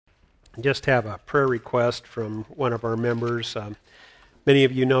Just have a prayer request from one of our members. Many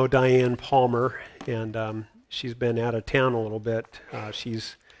of you know Diane Palmer, and she's been out of town a little bit.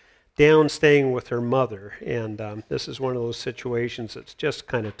 She's down staying with her mother, and this is one of those situations that's just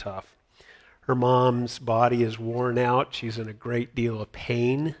kind of tough. Her mom's body is worn out. She's in a great deal of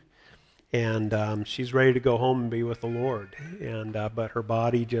pain, and she's ready to go home and be with the Lord. And but her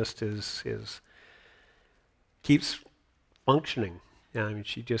body just keeps functioning. I mean,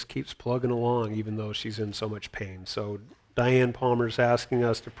 she just keeps plugging along even though she's in so much pain. So Diane Palmer's asking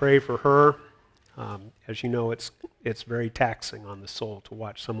us to pray for her. As you know, it's very taxing on the soul to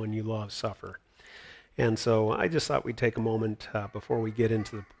watch someone you love suffer. And so I just thought we'd take a moment before we get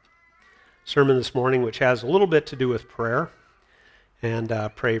into the sermon this morning, which has a little bit to do with prayer, and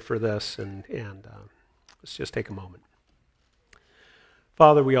pray for this. And let's just take a moment.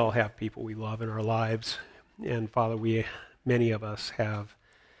 Father, we all have people we love in our lives. And Father, many of us have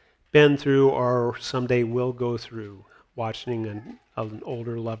been through or someday will go through watching an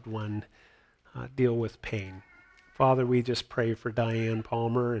older loved one deal with pain. Father, we just pray for Diane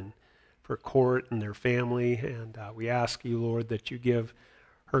Palmer and for Court and their family, and we ask you, Lord, that you give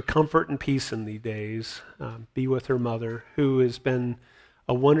her comfort and peace in these days. Be with her mother, who has been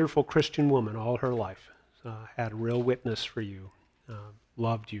a wonderful Christian woman all her life, had a real witness for you,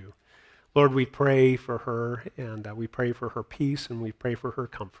 loved you. Lord, we pray for her, and we pray for her peace, and we pray for her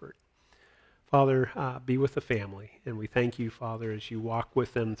comfort. Father, be with the family, and we thank you, Father, as you walk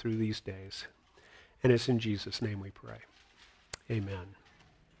with them through these days. And it's in Jesus' name we pray. Amen.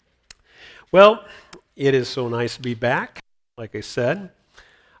 Well, it is so nice to be back, like I said. I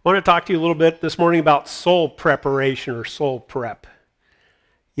want to talk to you a little bit this morning about soul preparation or soul prep.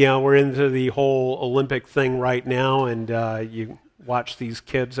 You know, we're into the whole Olympic thing right now, and you watch these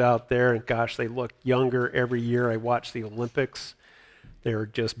kids out there, and gosh, they look younger every year. I watch the Olympics. They're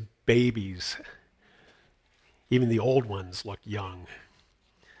just babies. Even the old ones look young.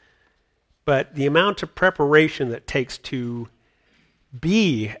 But the amount of preparation that takes to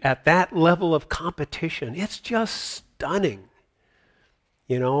be at that level of competition, it's just stunning.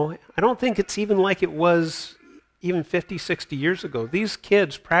 You know, I don't think it's even like it was even 50, 60 years ago. These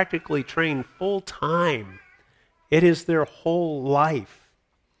kids practically train full time. It is their whole life.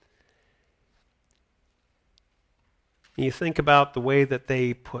 You think about the way that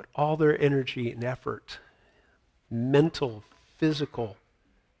they put all their energy and effort, mental, physical,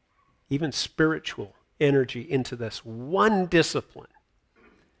 even spiritual energy into this one discipline.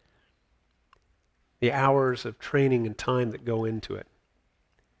 The hours of training and time that go into it.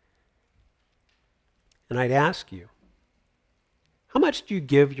 And I'd ask you, how much do you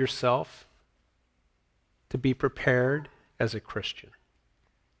give yourself to be prepared as a Christian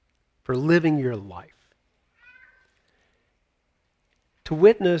for living your life? To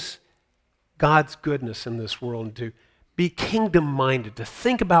witness God's goodness in this world and to be kingdom-minded, to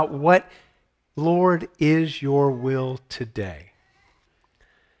think about what, Lord, is your will today.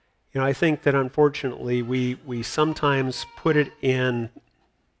 You know, I think that unfortunately we sometimes put it in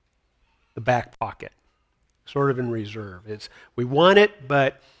the back pocket, sort of in reserve. We want it,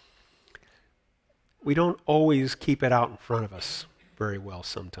 but we don't always keep it out in front of us very well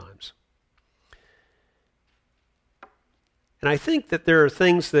sometimes. And I think that there are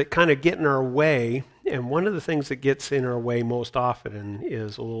things that kind of get in our way, and one of the things that gets in our way most often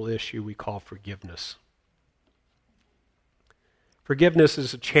is a little issue we call forgiveness. Forgiveness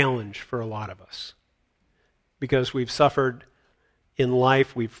is a challenge for a lot of us because we've suffered in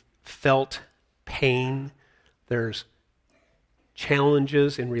life, we've felt pain, there's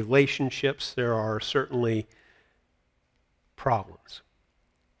challenges in relationships, there are certainly problems.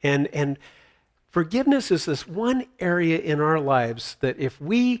 And forgiveness is this one area in our lives that if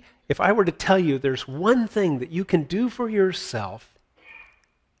I were to tell you there's one thing that you can do for yourself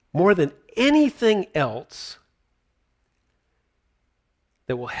more than anything else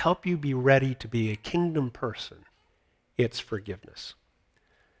that will help you be ready to be a kingdom person, it's forgiveness.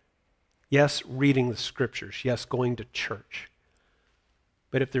 Yes, reading the scriptures. Yes, going to church.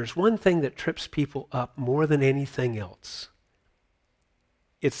 But if there's one thing that trips people up more than anything else,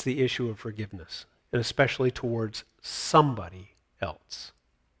 it's the issue of forgiveness, and especially towards somebody else.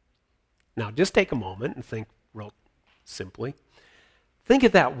 Now, just take a moment and think real simply. Think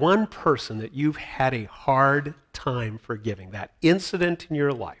of that one person that you've had a hard time forgiving, that incident in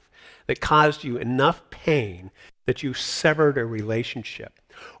your life that caused you enough pain that you severed a relationship.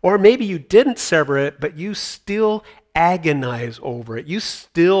 Or maybe you didn't sever it, but you still agonize over it. You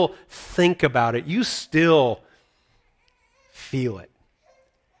still think about it. You still feel it.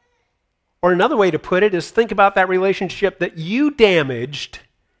 Or another way to put it is think about that relationship that you damaged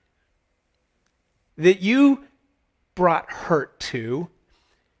that you brought hurt to,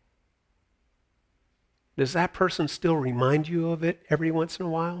 does that person still remind you of it every once in a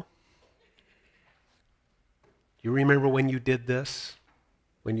while? You remember when you did this?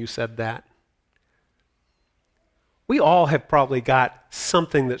 When you said that? We all have probably got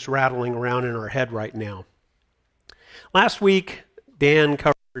something that's rattling around in our head right now. Last week, Dan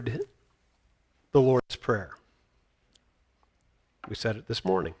covered the Lord's Prayer. We said it this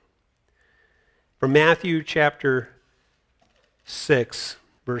morning. From Matthew chapter 6,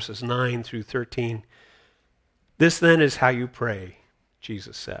 verses 9 through 13. This then is how you pray,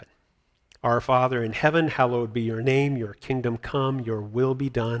 Jesus said. Our Father in heaven, hallowed be your name. Your kingdom come, your will be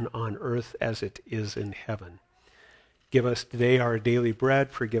done on earth as it is in heaven. Give us today our daily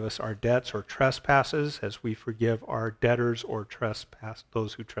bread. Forgive us our debts or trespasses as we forgive our debtors or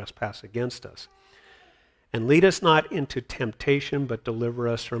those who trespass against us. And lead us not into temptation, but deliver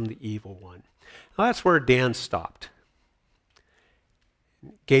us from the evil one. Now that's where Dan stopped.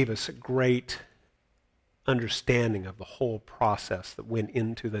 Gave us a great understanding of the whole process that went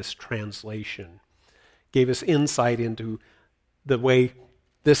into this translation. Gave us insight into the way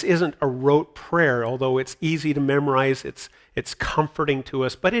this isn't a rote prayer, although it's easy to memorize, it's comforting to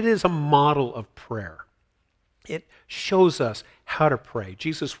us, but it is a model of prayer. It shows us how to pray.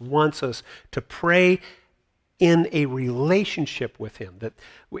 Jesus wants us to pray in a relationship with him. That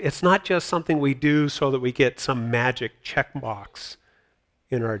it's not just something we do so that we get some magic checkbox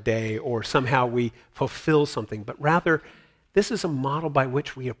in our day or somehow we fulfill something, but rather this is a model by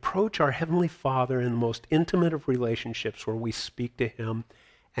which we approach our Heavenly Father in the most intimate of relationships where we speak to him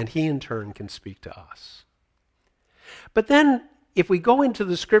and he in turn can speak to us. But then if we go into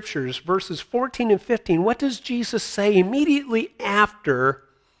the scriptures, verses 14 and 15, what does Jesus say immediately after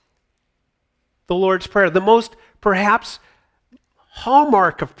the Lord's Prayer? The most perhaps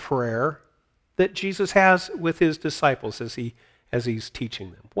hallmark of prayer that Jesus has with his disciples as he's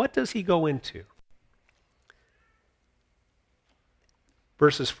teaching them. What does he go into?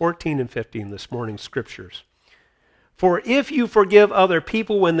 Verses 14 and 15, this morning's scriptures. For if you forgive other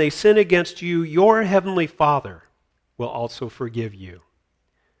people when they sin against you, your heavenly Father will also forgive you.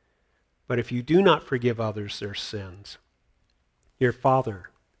 But if you do not forgive others their sins, your Father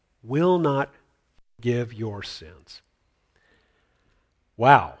will not forgive your sins.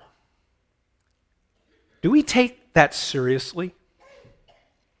 Wow. Do we take that seriously?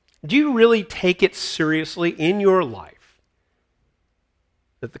 Do you really take it seriously in your life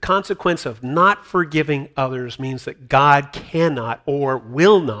that the consequence of not forgiving others means that God cannot or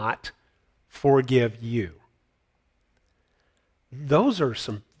will not forgive you? Those are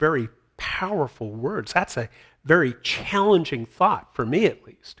some very powerful words. That's a very challenging thought, for me at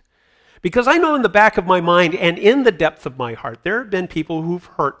least. Because I know in the back of my mind and in the depth of my heart, there have been people who've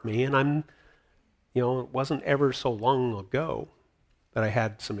hurt me, and it wasn't ever so long ago that I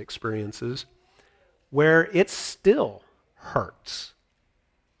had some experiences where it still hurts,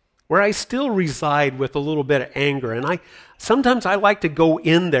 where I still reside with a little bit of anger. And sometimes I like to go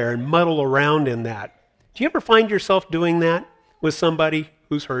in there and muddle around in that. Do you ever find yourself doing that with somebody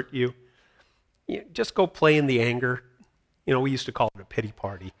who's hurt you? Just go play in the anger. We used to call it a pity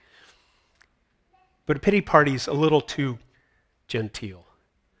party. But a pity party's a little too genteel.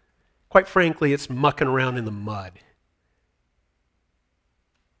 Quite frankly, it's mucking around in the mud.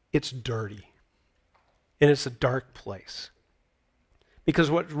 It's dirty. And it's a dark place. Because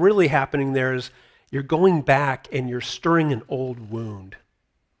what's really happening there is you're going back and you're stirring an old wound.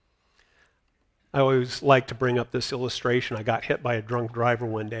 I always like to bring up this illustration. I got hit by a drunk driver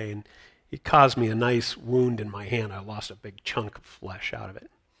one day, and it caused me a nice wound in my hand. I lost a big chunk of flesh out of it.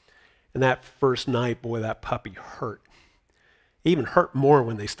 And that first night, boy, that puppy hurt. It even hurt more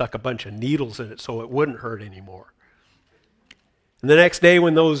when they stuck a bunch of needles in it so it wouldn't hurt anymore. And the next day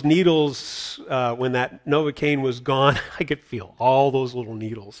when those needles, when that Novocaine was gone, I could feel all those little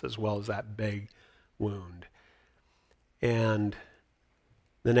needles as well as that big wound. And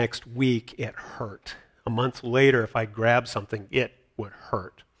the next week, it hurt. A month later, if I grabbed something, it would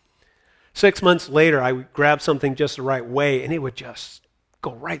hurt. 6 months later, I would grab something just the right way, and it would just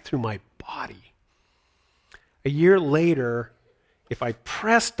go right through my body. A year later, if I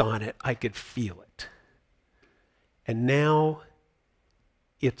pressed on it, I could feel it. And now,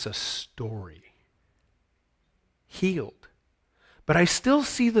 it's a story. Healed. But I still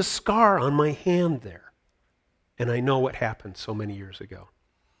see the scar on my hand there. And I know what happened so many years ago.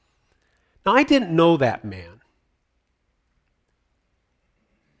 Now, I didn't know that man.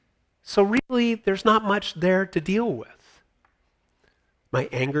 So really, there's not much there to deal with. My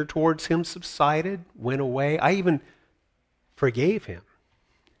anger towards him subsided, went away. I even forgave him.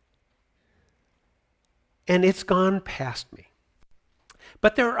 and it's gone past me.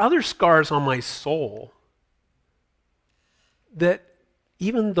 But there are other scars on my soul that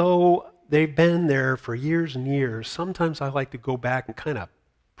even though they've been there for years and years, sometimes I like to go back and kind of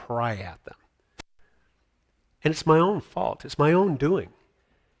pry at them. And it's my own fault. It's my own doing.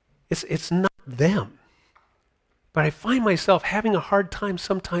 It's not them. But I find myself having a hard time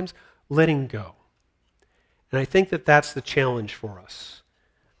sometimes letting go. And I think that that's the challenge for us.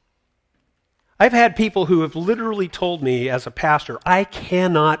 I've had people who have literally told me as a pastor, I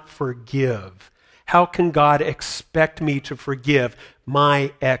cannot forgive. How can God expect me to forgive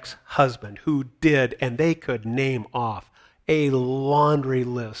my ex-husband who did, and they could name off a laundry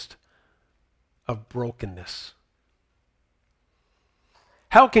list of brokenness?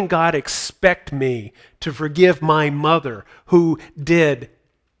 How can God expect me to forgive my mother who did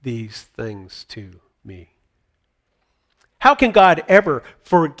these things to me? How can God ever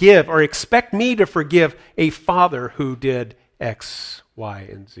forgive or expect me to forgive a father who did X, Y,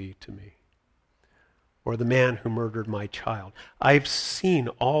 and Z to me? Or the man who murdered my child? I've seen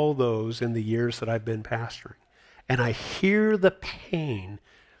all those in the years that I've been pastoring. And I hear the pain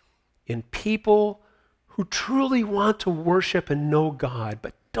in people who truly want to worship and know God,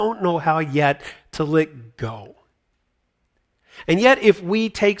 but don't know how yet to let go. And yet, if we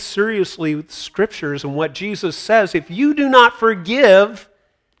take seriously the scriptures and what Jesus says, if you do not forgive,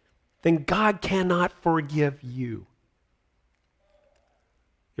 then God cannot forgive you.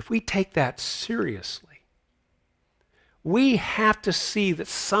 If we take that seriously, we have to see that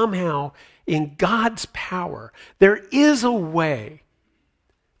somehow in God's power, there is a way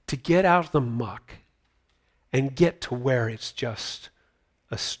to get out of the muck and get to where it's just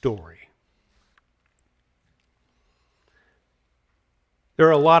a story. There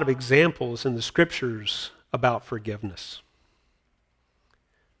are a lot of examples in the scriptures about forgiveness.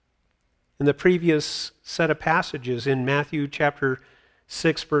 In the previous set of passages in Matthew chapter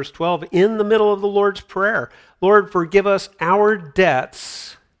 6, verse 12, in the middle of the Lord's Prayer, Lord, forgive us our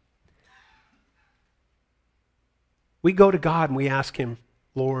debts. We go to God and we ask him,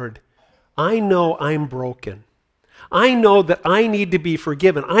 Lord, I know I'm broken. I know that I need to be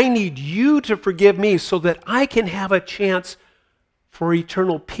forgiven. I need you to forgive me so that I can have a chance for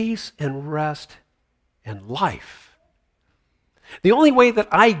eternal peace and rest and life. The only way that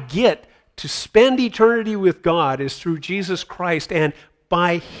I get to spend eternity with God is through Jesus Christ and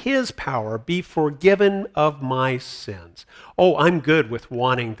by his power be forgiven of my sins. Oh, I'm good with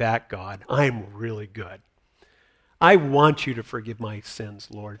wanting that, God. I'm really good. I want you to forgive my sins,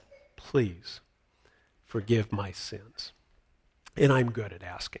 Lord. Please forgive my sins. And I'm good at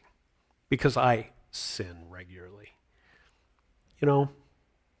asking because I sin regularly. You know,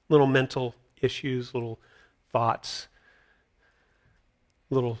 little mental issues, little thoughts,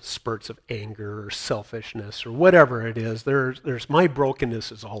 little spurts of anger or selfishness or whatever it is. There's my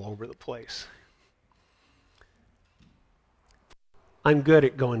brokenness is all over the place. I'm good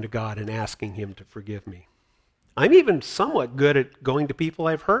at going to God and asking him to forgive me. I'm even somewhat good at going to people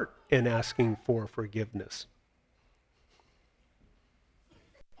I've hurt and asking for forgiveness.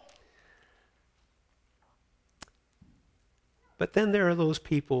 But then there are those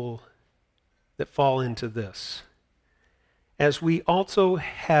people that fall into this. As we also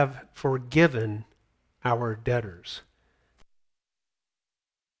have forgiven our debtors.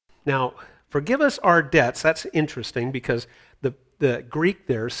 Now, forgive us our debts. That's interesting because the Greek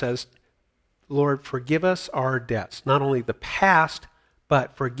there says, Lord, forgive us our debts. Not only the past,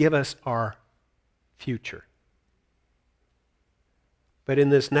 but forgive us our future. But in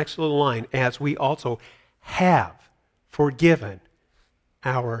this next little line, as we also have forgiven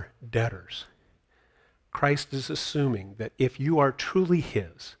our debtors. Christ is assuming that if you are truly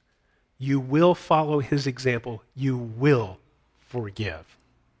his, you will follow his example, you will forgive.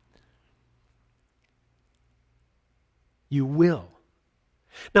 You will.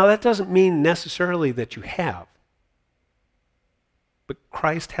 Now, that doesn't mean necessarily that you have, but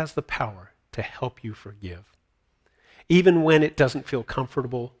Christ has the power to help you forgive, even when it doesn't feel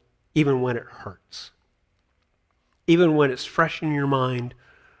comfortable, even when it hurts. Even when it's fresh in your mind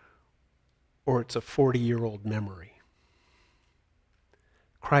or it's a 40-year-old memory.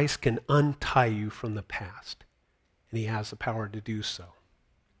 Christ can untie you from the past, and he has the power to do so.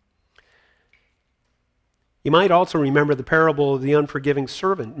 You might also remember the parable of the unforgiving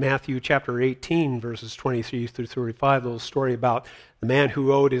servant, Matthew chapter 18, verses 23 through 35, the little story about the man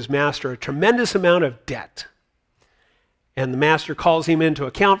who owed his master a tremendous amount of debt. And the master calls him in to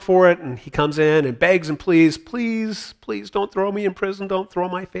account for it, and he comes in and begs and pleads, please don't throw me in prison, don't throw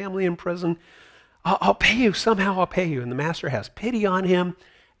my family in prison. I'll pay you, somehow I'll pay you. And the master has pity on him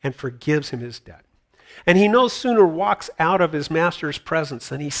and forgives him his debt. And he no sooner walks out of his master's presence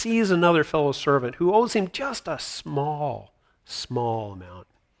than he sees another fellow servant who owes him just a small amount.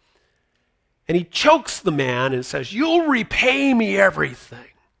 And he chokes the man and says, "You'll repay me everything."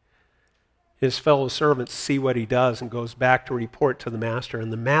 His fellow servants see what he does and goes back to report to the master,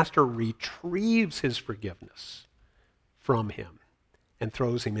 and the master retrieves his forgiveness from him and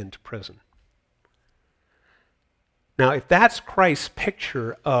throws him into prison. Now, if that's Christ's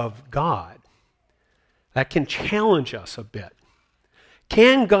picture of God, that can challenge us a bit.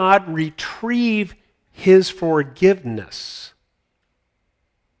 Can God retrieve his forgiveness?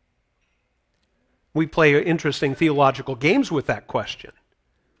 We play interesting theological games with that question.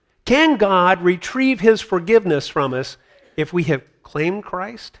 Can God retrieve his forgiveness from us if we have claimed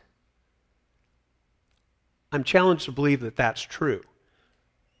Christ? I'm challenged to believe that that's true.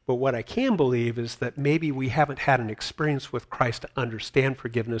 But what I can believe is that maybe we haven't had an experience with Christ to understand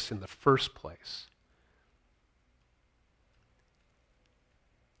forgiveness in the first place.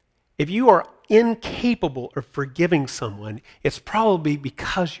 If you are incapable of forgiving someone, it's probably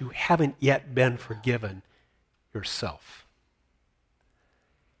because you haven't yet been forgiven yourself.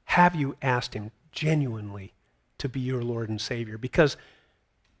 Have you asked him genuinely to be your Lord and Savior? Because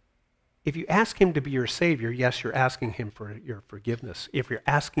if you ask him to be your Savior, yes, you're asking him for your forgiveness. If you're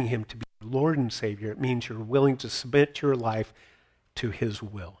asking him to be your Lord and Savior, it means you're willing to submit your life to his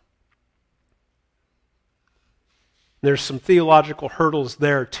will. There's some theological hurdles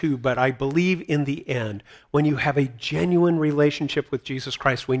there too, but I believe in the end, when you have a genuine relationship with Jesus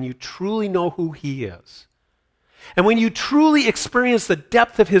Christ, when you truly know who he is, and when you truly experience the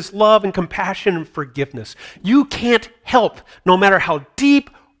depth of his love and compassion and forgiveness, you can't help, no matter how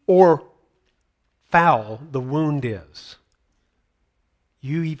deep or foul the wound is,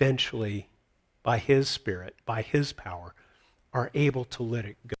 you eventually, by his Spirit, by his power, are able to let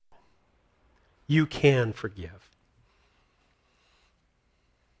it go. You can forgive.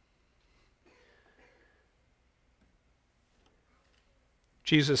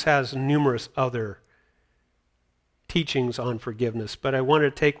 Jesus has numerous other teachings on forgiveness, but I want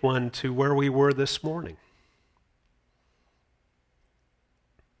to take one to where we were this morning.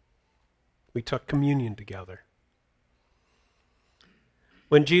 We took communion together.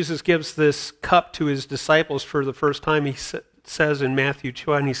 When Jesus gives this cup to his disciples for the first time, he says in Matthew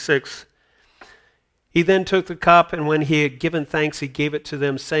 26, he then took the cup, and when he had given thanks, he gave it to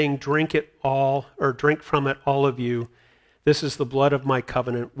them, saying, "Drink it all, or drink from it, all of you. This is the blood of my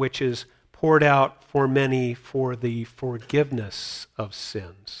covenant, which is poured out for many for the forgiveness of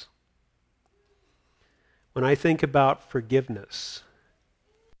sins." When I think about forgiveness,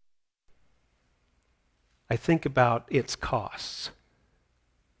 I think about its costs.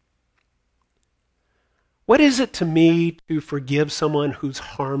 What is it to me to forgive someone who's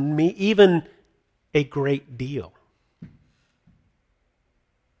harmed me, even a great deal?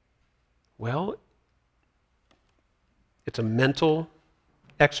 Well, it's a mental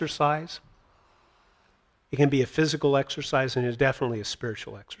exercise. It can be a physical exercise, and it's definitely a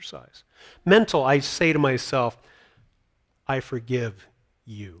spiritual exercise. Mental, I say to myself, I forgive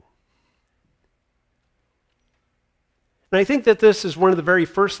you. And I think that this is one of the very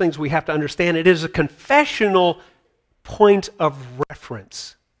first things we have to understand. It is a confessional point of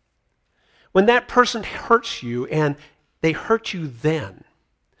reference. When that person hurts you, and they hurt you then,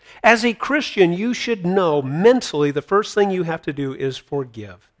 as a Christian, you should know mentally the first thing you have to do is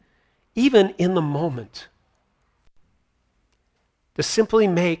forgive, even in the moment. To simply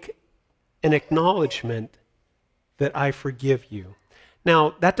make an acknowledgement that I forgive you. Now,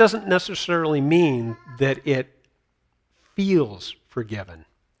 that doesn't necessarily mean that it feels forgiven.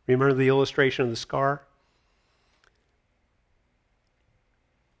 Remember the illustration of the scar?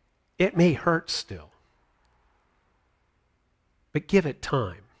 It may hurt still, but give it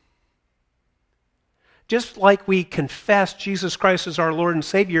time. Just like we confess Jesus Christ as our Lord and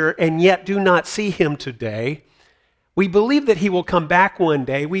Savior and yet do not see him today, we believe that he will come back one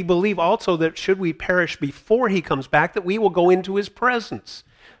day. We believe also that should we perish before he comes back, that we will go into his presence.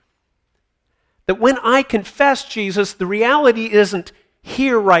 That when I confess Jesus, the reality isn't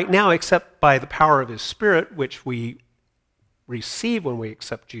here right now except by the power of his Spirit, which we receive when we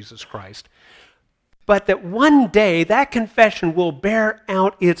accept Jesus Christ. But that one day that confession will bear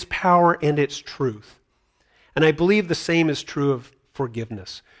out its power and its truth. And I believe the same is true of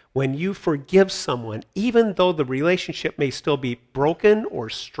forgiveness. When you forgive someone, even though the relationship may still be broken or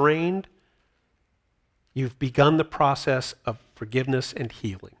strained, you've begun the process of forgiveness and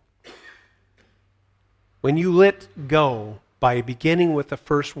healing. When you let go by beginning with the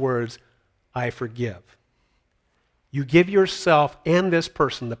first words, I forgive, You give yourself and this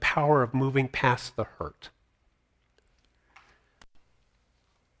person the power of moving past the hurt.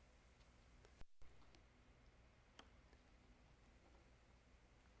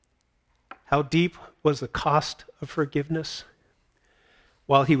 How deep was the cost of forgiveness?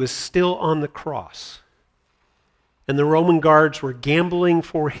 While he was still on the cross, and the Roman guards were gambling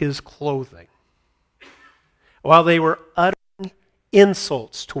for his clothing, while they were uttering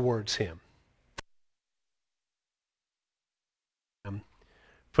insults towards him,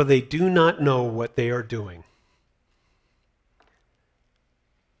 for they do not know what they are doing.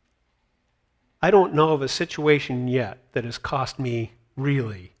 I don't know of a situation yet that has cost me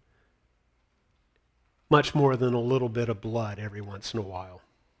really much more than a little bit of blood every once in a while.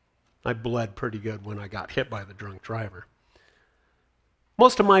 I bled pretty good when I got hit by the drunk driver.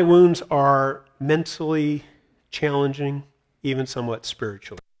 Most of my wounds are mentally challenging, even somewhat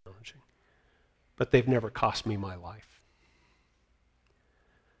spiritually challenging, but they've never cost me my life.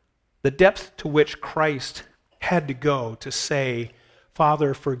 The depth to which Christ had to go to say,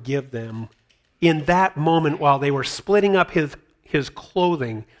 Father, forgive them, in that moment while they were splitting up his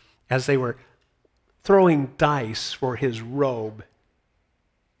clothing as they were throwing dice for his robe,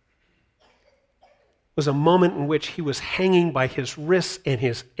 was a moment in which he was hanging by his wrists and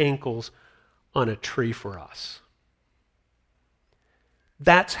his ankles on a tree for us.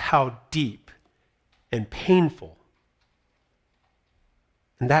 That's how deep and painful,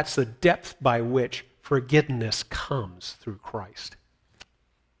 and that's the depth by which forgiveness comes through Christ.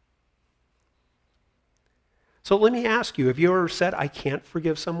 So let me ask you, have you ever said, I can't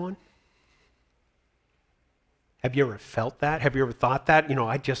forgive someone? Have you ever felt that? Have you ever thought that?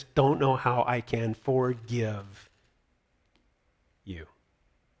 I just don't know how I can forgive you.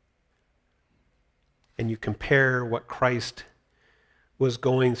 And you compare what Christ was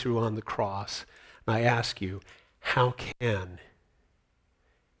going through on the cross, and I ask you, how can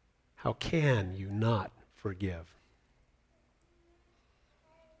you not forgive?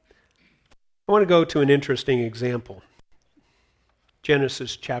 I want to go to an interesting example.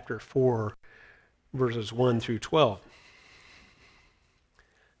 Genesis chapter 4, verses 1 through 12.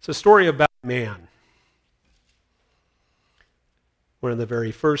 It's a story about man, one of the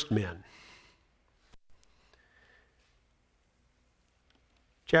very first men.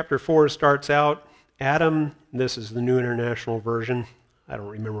 Chapter 4 starts out, Adam, this is the New International Version. I don't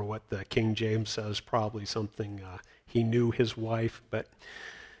remember what the King James says, probably something, he knew his wife, but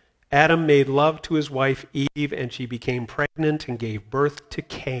Adam made love to his wife Eve, and she became pregnant and gave birth to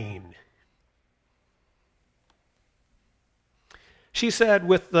Cain. She said,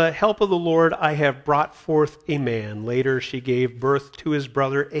 with the help of the Lord, I have brought forth a man. Later, she gave birth to his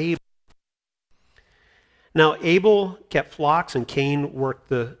brother Abel. Now, Abel kept flocks and Cain worked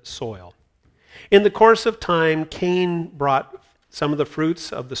the soil. In the course of time, Cain brought some of the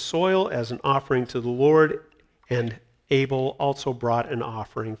fruits of the soil as an offering to the Lord, and Abel also brought an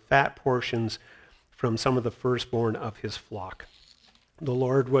offering, fat portions from some of the firstborn of his flock. The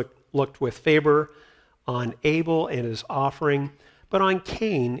Lord looked with favor on Abel and his offering, but on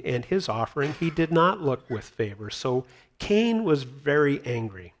Cain and his offering he did not look with favor. So Cain was very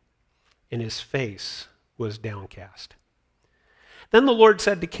angry, and his face was downcast. Then the Lord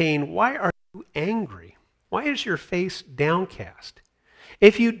said to Cain, why are you angry? Why is your face downcast?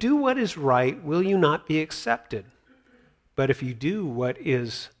 If you do what is right, will you not be accepted? But if you do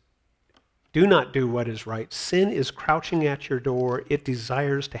not do what is right, sin is crouching at your door. It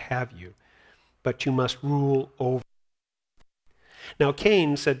desires to have you, but you must rule over it. Now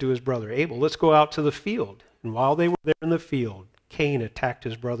Cain said to his brother Abel, let's go out to the field. And while they were there in the field, Cain attacked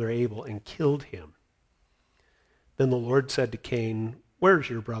his brother Abel and killed him. Then the Lord said to Cain, where's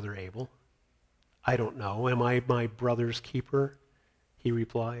your brother Abel? I don't know. Am I my brother's keeper? He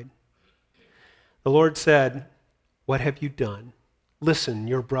replied. The Lord said, what have you done? Listen,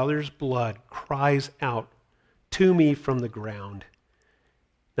 your brother's blood cries out to me from the ground.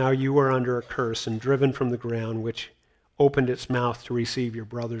 Now you are under a curse and driven from the ground, which opened its mouth to receive your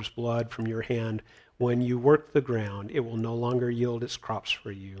brother's blood from your hand. When you work the ground, it will no longer yield its crops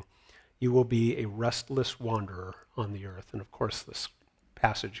for you. You will be a restless wanderer on the earth. And of course, this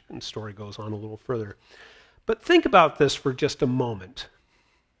passage and story goes on a little further. But think about this for just a moment.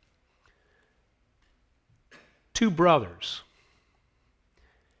 Two brothers.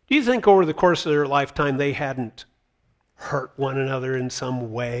 Do you think over the course of their lifetime they hadn't hurt one another in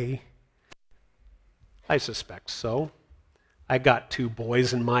some way? I suspect so. I got two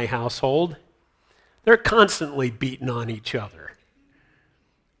boys in my household. They're constantly beating on each other.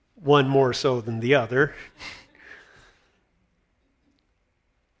 One more so than the other.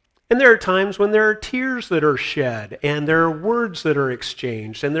 And there are times when there are tears that are shed, and there are words that are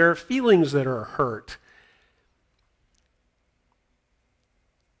exchanged, and there are feelings that are hurt.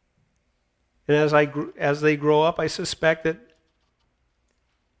 And as they grow up, I suspect that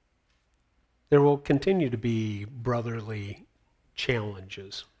there will continue to be brotherly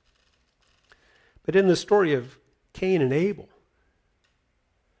challenges. But in the story of Cain and Abel,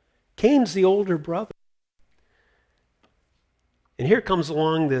 Cain's the older brother. And here comes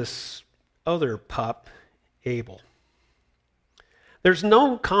along this other pup, Abel. There's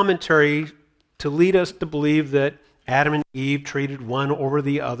no commentary to lead us to believe that Adam and Eve treated one over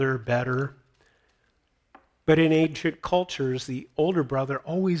the other better. But in ancient cultures, the older brother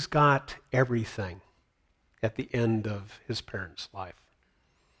always got everything at the end of his parents' life.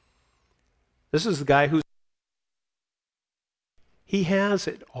 This is the guy he has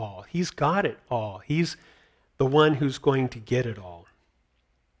it all. He's got it all. He's the one who's going to get it all.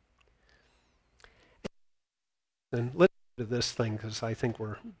 And let's go to this thing, because I think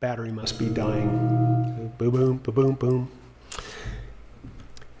our battery must be dying. Boom, boom, boom, boom, boom.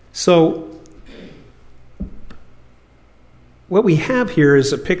 So, what we have here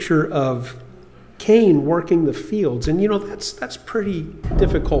is a picture of Cain working the fields. And that's pretty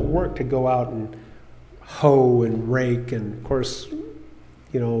difficult work, to go out and hoe and rake. And of course,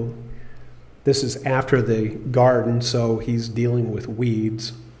 this is after the garden, so he's dealing with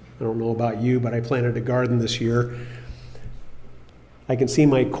weeds. I don't know about you, but I planted a garden this year. I can see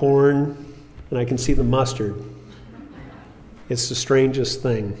my corn, and I can see the mustard. It's the strangest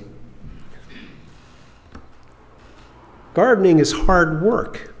thing. Gardening is hard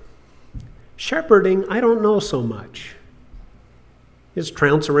work. Shepherding, I don't know so much. Just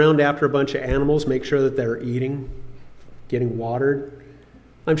trounce around after a bunch of animals, make sure that they're eating, getting watered.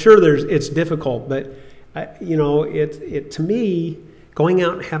 I'm sure it's difficult, but to me, going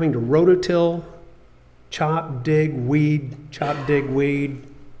out and having to rototill, chop, dig, weed,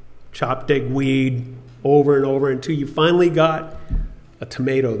 over and over until you finally got a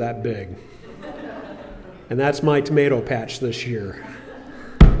tomato that big. And that's my tomato patch this year.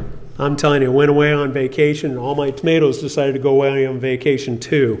 I'm telling you, I went away on vacation, and all my tomatoes decided to go away on vacation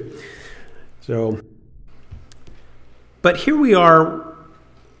too. But here we are.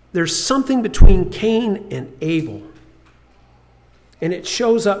 There's something between Cain and Abel. And it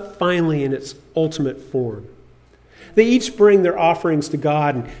shows up finally in its ultimate form. They each bring their offerings to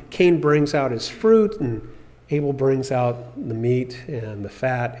God, and Cain brings out his fruit, and Abel brings out the meat and the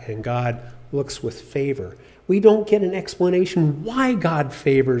fat, and God looks with favor. We don't get an explanation why God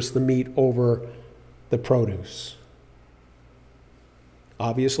favors the meat over the produce.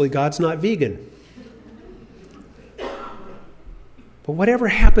 Obviously, God's not vegan. But whatever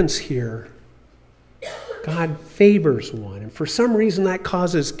happens here, God favors one. And for some reason, that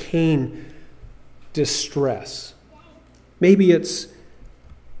causes Cain distress. Maybe it's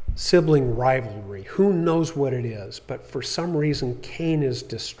sibling rivalry. Who knows what it is? But for some reason, Cain is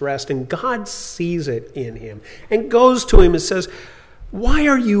distressed, and God sees it in him and goes to him and says, "Why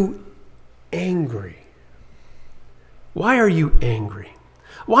are you angry? Why are you angry?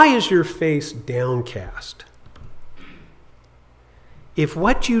 Why is your face downcast? If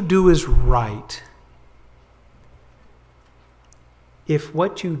what you do is right,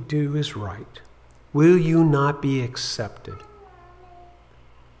 will you not be accepted?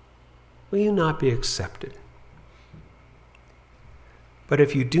 Will you not be accepted? But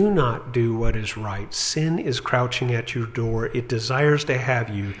if you do not do what is right, sin is crouching at your door. It desires to have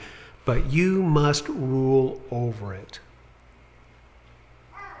you, but you must rule over it."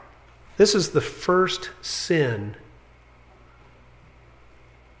 This is the first sin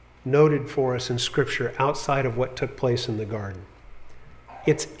noted for us in Scripture outside of what took place in the garden.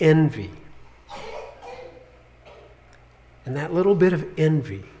 It's envy. And that little bit of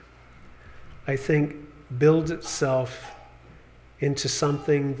envy, I think, builds itself into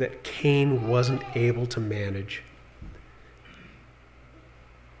something that Cain wasn't able to manage.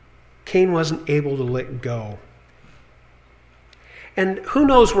 Cain wasn't able to let go. And who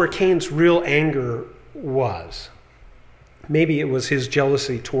knows where Cain's real anger was? Maybe it was his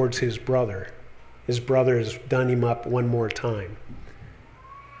jealousy towards his brother. His brother has done him up one more time.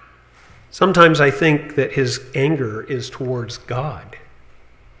 Sometimes I think that his anger is towards God.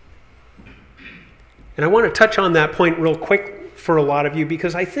 And I want to touch on that point real quick for a lot of you,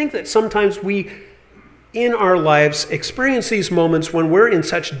 because I think that sometimes we, in our lives, experience these moments when we're in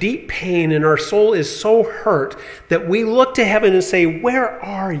such deep pain and our soul is so hurt that we look to heaven and say, "Where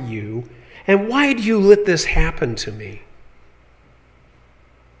are you? And why do you let this happen to me?"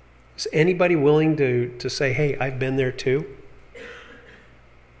 Is anybody willing to say, "Hey, I've been there too"?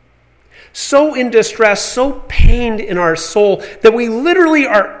 so in distress, so pained in our soul that we literally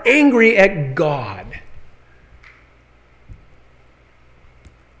are angry at God.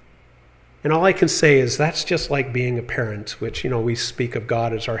 And all I can say is that's just like being a parent, which, we speak of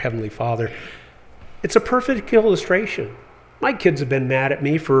God as our Heavenly Father. It's a perfect illustration. My kids have been mad at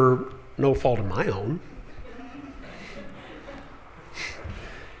me for no fault of my own.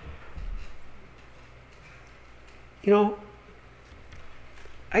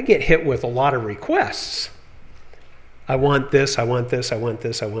 I get hit with a lot of requests. I want this, I want this, I want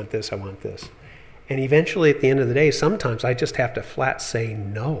this, I want this, I want this. And eventually, at the end of the day, sometimes I just have to flat say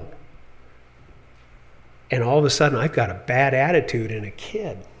no. And all of a sudden, I've got a bad attitude in a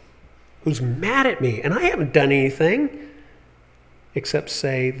kid who's mad at me, and I haven't done anything except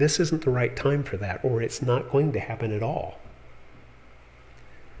say, this isn't the right time for that, or it's not going to happen at all.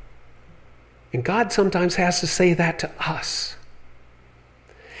 And God sometimes has to say that to us.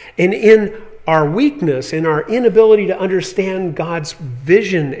 And in our weakness, in our inability to understand God's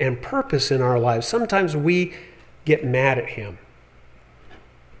vision and purpose in our lives, sometimes we get mad at Him.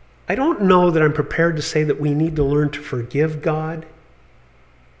 I don't know that I'm prepared to say that we need to learn to forgive God,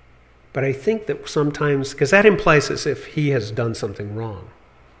 but I think that sometimes, because that implies as if He has done something wrong.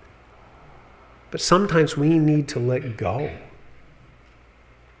 But sometimes we need to let go.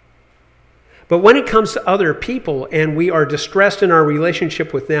 But when it comes to other people and we are distressed in our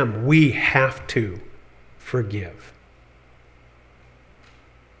relationship with them, we have to forgive.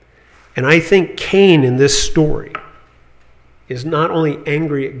 And I think Cain in this story is not only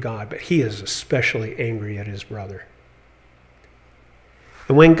angry at God, but he is especially angry at his brother.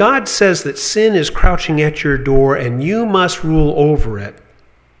 And when God says that sin is crouching at your door and you must rule over it,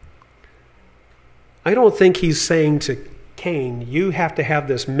 I don't think He's saying to Cain, you have to have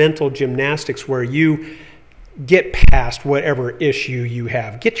this mental gymnastics where you get past whatever issue you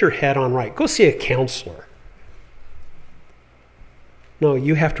have. Get your head on right. Go see a counselor. No,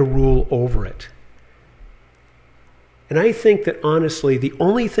 you have to rule over it. And I think that honestly, the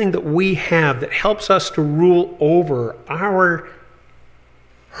only thing that we have that helps us to rule over our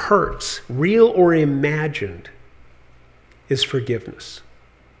hurts, real or imagined, is forgiveness.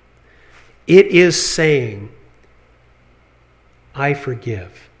 It is saying, I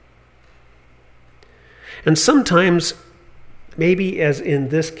forgive. And sometimes, maybe as in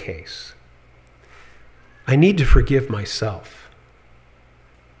this case, I need to forgive myself.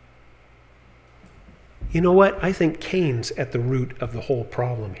 You know what? I think Cain's at the root of the whole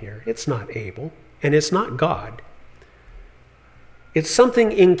problem here. It's not Abel, and it's not God. It's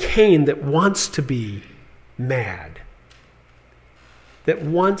something in Cain that wants to be mad, that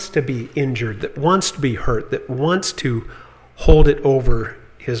wants to be injured, that wants to be hurt, that wants to hold it over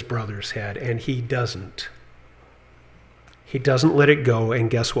his brother's head, and he doesn't. He doesn't let it go, and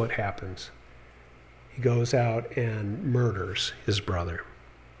guess what happens? He goes out and murders his brother.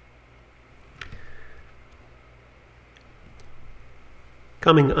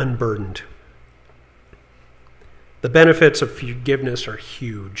 Coming unburdened. The benefits of forgiveness are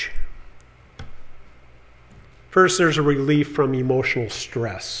huge. First, there's a relief from emotional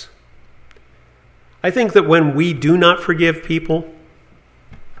stress. I think that when we do not forgive people,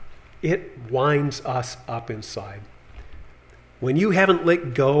 it winds us up inside. When you haven't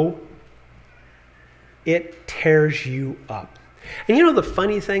let go, it tears you up. And the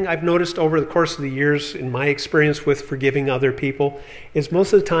funny thing I've noticed over the course of the years in my experience with forgiving other people is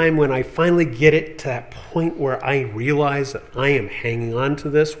most of the time when I finally get it to that point where I realize that I am hanging on to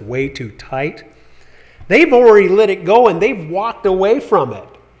this way too tight, they've already let it go and they've walked away from it.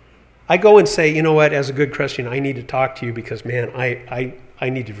 I go and say, you know what, as a good Christian, I need to talk to you because, man, I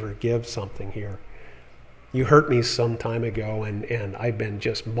need to forgive something here. You hurt me some time ago, and I've been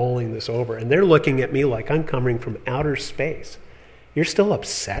just mulling this over. And they're looking at me like I'm coming from outer space. You're still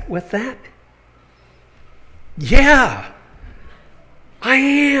upset with that? Yeah, I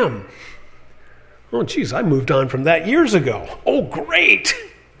am. Oh, geez, I moved on from that years ago. Oh, great.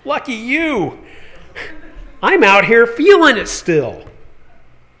 Lucky you. I'm out here feeling it still.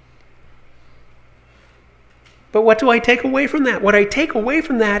 But what do I take away from that? What I take away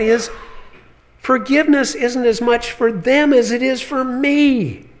from that is forgiveness isn't as much for them as it is for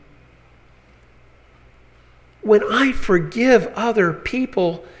me. When I forgive other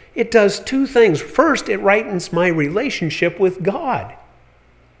people, it does two things. First, it rightens my relationship with God.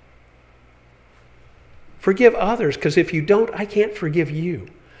 Forgive others, because if you don't, I can't forgive you.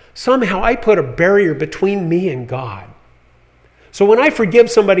 Somehow I put a barrier between me and God. So when I forgive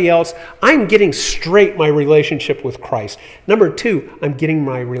somebody else, I'm getting straight my relationship with Christ. Number two, I'm getting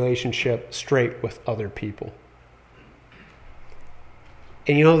my relationship straight with other people.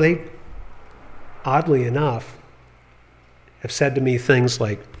 And oddly enough, have said to me things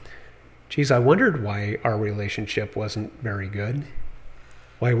like, geez, I wondered why our relationship wasn't very good,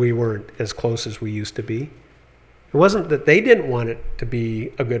 why we weren't as close as we used to be. It wasn't that they didn't want it to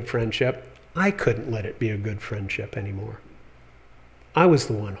be a good friendship. I couldn't let it be a good friendship anymore. I was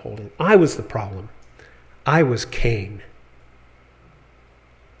the one I was the problem. I was Cain.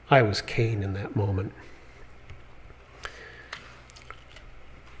 I was Cain in that moment.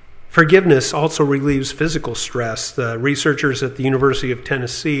 Forgiveness also relieves physical stress. The researchers at the University of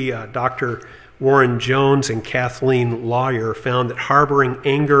Tennessee, Dr. Warren Jones and Kathleen Lawyer, found that harboring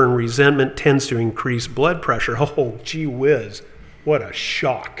anger and resentment tends to increase blood pressure. Oh, gee whiz, what a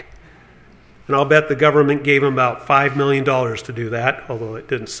shock. And I'll bet the government gave them about $5 million to do that, although it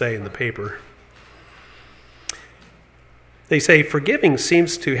didn't say in the paper. They say forgiving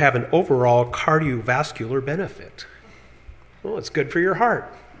seems to have an overall cardiovascular benefit. Well, it's good for your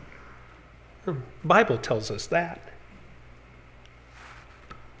heart. The Bible tells us that.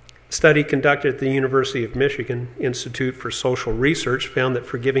 A study conducted at the University of Michigan Institute for Social Research found that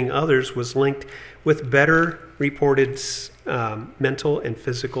forgiving others was linked with better reported mental and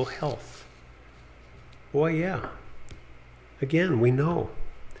physical health. Boy, yeah. Again, we know.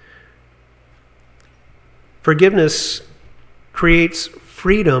 Forgiveness creates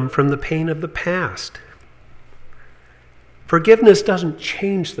freedom from the pain of the past. Forgiveness doesn't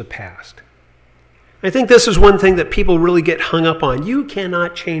change the past. I think this is one thing that people really get hung up on. You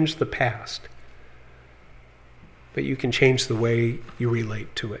cannot change the past, but you can change the way you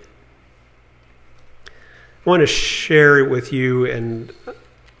relate to it. I want to share it with you, and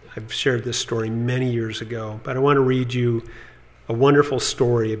I've shared this story many years ago, but I want to read you a wonderful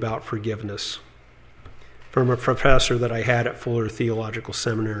story about forgiveness from a professor that I had at Fuller Theological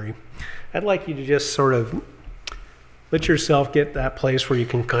Seminary. I'd like you to just sort of let yourself get that place where you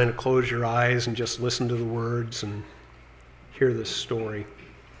can kind of close your eyes and just listen to the words and hear this story.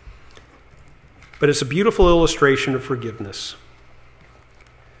 But it's a beautiful illustration of forgiveness.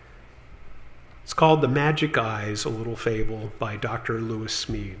 It's called The Magic Eyes, a Little Fable by Dr. Lewis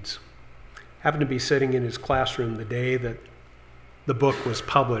Smedes. I happened to be sitting in his classroom the day that the book was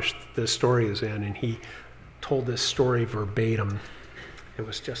published, this story is in, and he told this story verbatim. It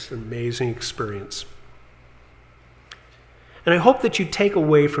was just an amazing experience. And I hope that you take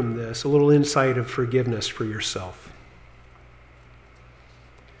away from this a little insight of forgiveness for yourself.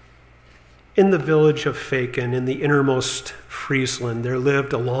 In the village of Faken, in the innermost Friesland, there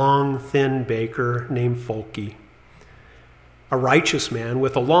lived a long, thin baker named Folke, a righteous man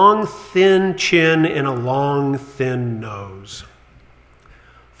with a long, thin chin and a long, thin nose.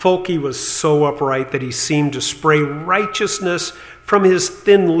 Folke was so upright that he seemed to spray righteousness from his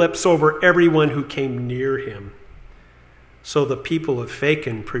thin lips over everyone who came near him. So the people of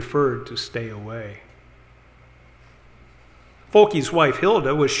Faken preferred to stay away. Folke's wife,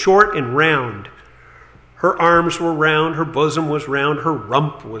 Hilda, was short and round. Her arms were round, her bosom was round, her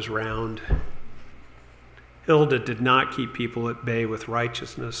rump was round. Hilda did not keep people at bay with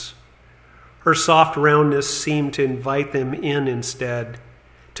righteousness. Her soft roundness seemed to invite them in instead,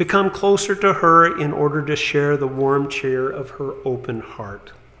 to come closer to her in order to share the warm cheer of her open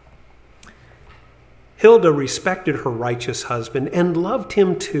heart. Hilda respected her righteous husband and loved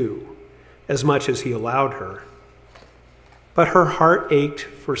him too, as much as he allowed her. But her heart ached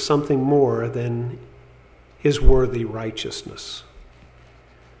for something more than his worthy righteousness.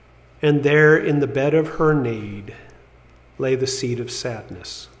 And there in the bed of her need lay the seed of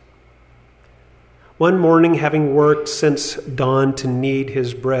sadness. One morning, having worked since dawn to knead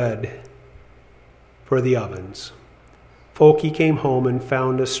his bread for the ovens, Folke came home and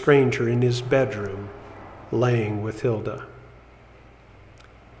found a stranger in his bedroom, laying with Hilda.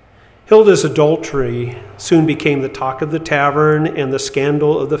 Hilda's adultery soon became the talk of the tavern and the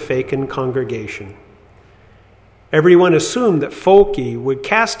scandal of the Faken congregation. Everyone assumed that Folke would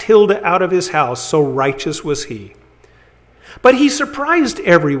cast Hilda out of his house, so righteous was he. But he surprised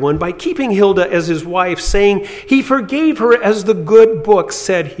everyone by keeping Hilda as his wife, saying he forgave her as the good book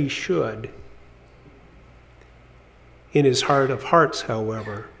said he should. In his heart of hearts,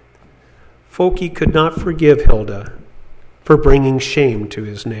 however, Folke could not forgive Hilda for bringing shame to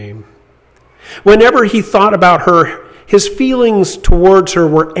his name. Whenever he thought about her, his feelings towards her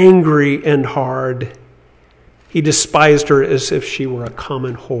were angry and hard. He despised her as if she were a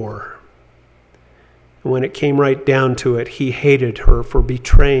common whore. And when it came right down to it, he hated her for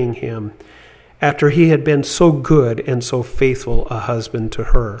betraying him after he had been so good and so faithful a husband to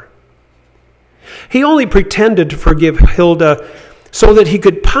her. He only pretended to forgive Hilda so that he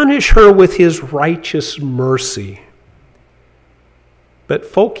could punish her with his righteous mercy. But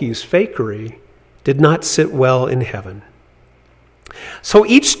Folke's fakery did not sit well in heaven. So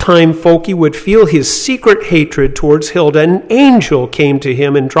each time Folke would feel his secret hatred towards Hilda, an angel came to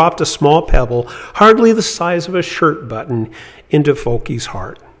him and dropped a small pebble, hardly the size of a shirt button, into Folke's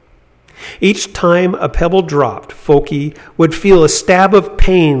heart. Each time a pebble dropped, Folke would feel a stab of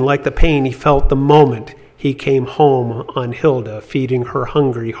pain like the pain he felt the moment he came home on Hilda feeding her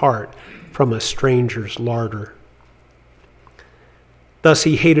hungry heart from a stranger's larder. Thus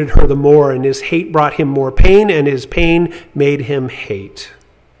he hated her the more, and his hate brought him more pain, and his pain made him hate.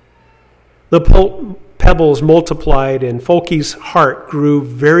 The pebbles multiplied, and Folke's heart grew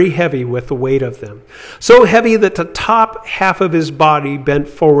very heavy with the weight of them. So heavy that the top half of his body bent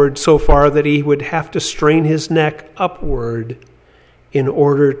forward so far that he would have to strain his neck upward in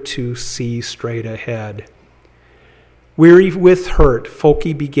order to see straight ahead. Weary with hurt,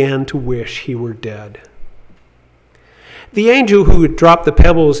 Folke began to wish he were dead. The angel who had dropped the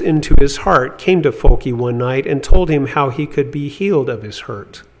pebbles into his heart came to Folke one night and told him how he could be healed of his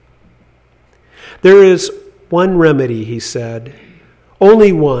hurt. There is one remedy, he said,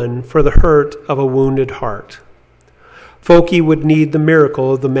 only one for the hurt of a wounded heart. Folke would need the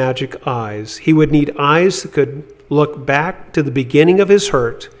miracle of the magic eyes. He would need eyes that could look back to the beginning of his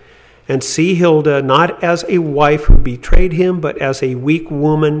hurt and see Hilda not as a wife who betrayed him, but as a weak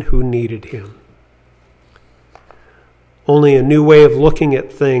woman who needed him. Only a new way of looking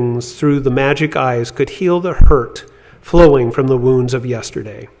at things through the magic eyes could heal the hurt flowing from the wounds of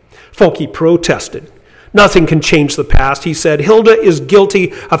yesterday. Folke protested. Nothing can change the past, he said. Hilda is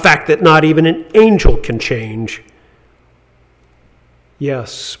guilty, a fact that not even an angel can change.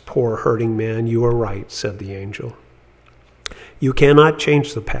 Yes, poor hurting man, you are right, said the angel. You cannot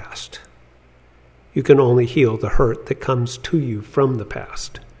change the past. You can only heal the hurt that comes to you from the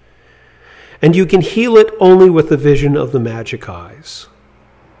past. And you can heal it only with the vision of the magic eyes.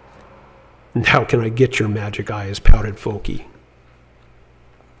 And how can I get your magic eyes, pouted Folke.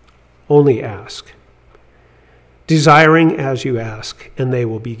 Only ask. Desiring as you ask, and they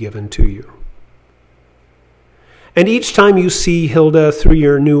will be given to you. And each time you see Hilda through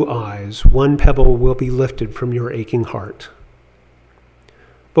your new eyes, one pebble will be lifted from your aching heart.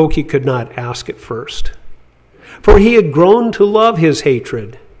 Folke could not ask at first, for he had grown to love his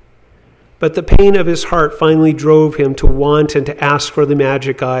hatred. But the pain of his heart finally drove him to want and to ask for the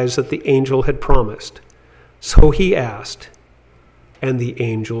magic eyes that the angel had promised. So he asked, and the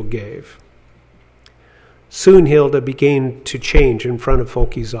angel gave. Soon Hilda began to change in front of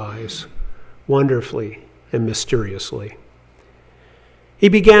Folke's eyes, wonderfully and mysteriously. He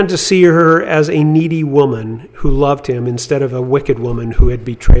began to see her as a needy woman who loved him instead of a wicked woman who had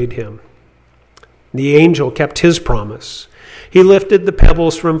betrayed him. The angel kept his promise. He lifted the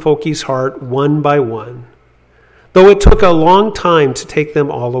pebbles from Folke's heart one by one, though it took a long time to take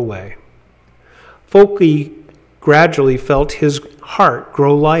them all away. Folke gradually felt his heart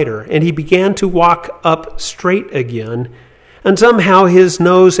grow lighter, and he began to walk up straight again, and somehow his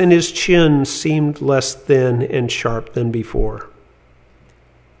nose and his chin seemed less thin and sharp than before.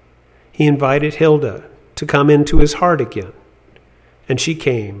 He invited Hilda to come into his heart again, and she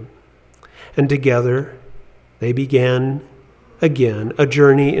came, and together they began again a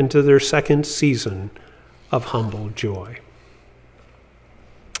journey into their second season of humble joy.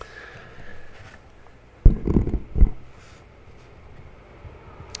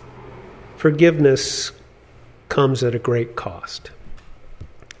 Forgiveness comes at a great cost.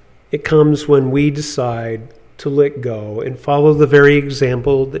 It comes when we decide to let go and follow the very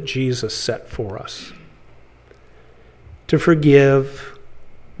example that Jesus set for us. To forgive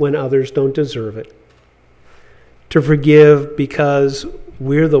when others don't deserve it. To forgive because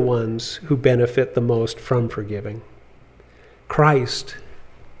we're the ones who benefit the most from forgiving. Christ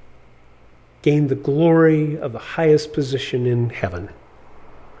gained the glory of the highest position in heaven.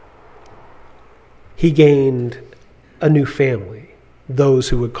 He gained a new family, those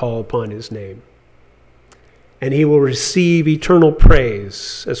who would call upon his name. And he will receive eternal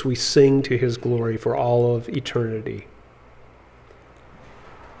praise as we sing to his glory for all of eternity.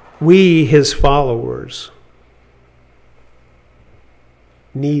 We, his followers,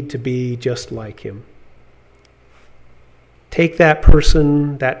 need to be just like him. Take that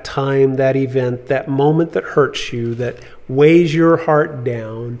person, that time, that event, that moment that hurts you, that weighs your heart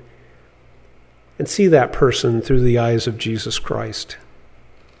down, and see that person through the eyes of Jesus Christ.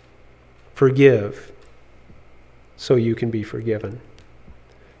 Forgive so you can be forgiven.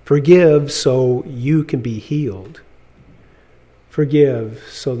 Forgive so you can be healed. Forgive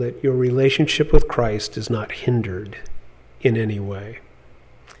so that your relationship with Christ is not hindered in any way.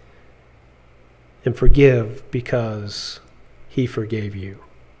 And forgive because he forgave you.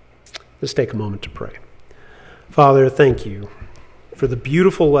 Let's take a moment to pray. Father, thank you for the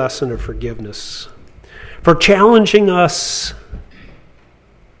beautiful lesson of forgiveness, for challenging us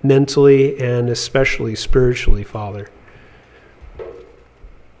mentally and especially spiritually, Father.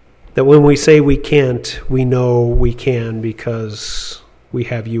 That when we say we can't, we know we can because we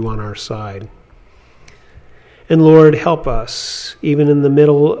have you on our side. And Lord, help us, even in the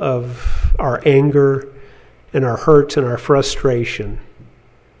middle of our anger and our hurt and our frustration,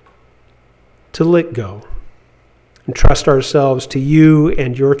 to let go and trust ourselves to you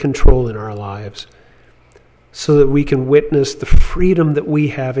and your control in our lives so that we can witness the freedom that we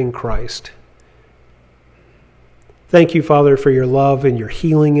have in Christ. Thank you, Father, for your love and your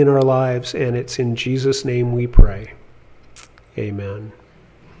healing in our lives, and it's in Jesus' name we pray. Amen.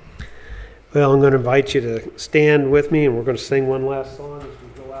 Well, I'm going to invite you to stand with me, and we're going to sing one last song as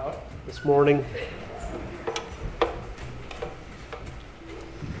we go out this morning.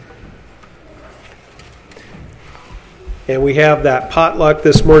 And we have that potluck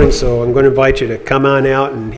this morning, so I'm going to invite you to come on out and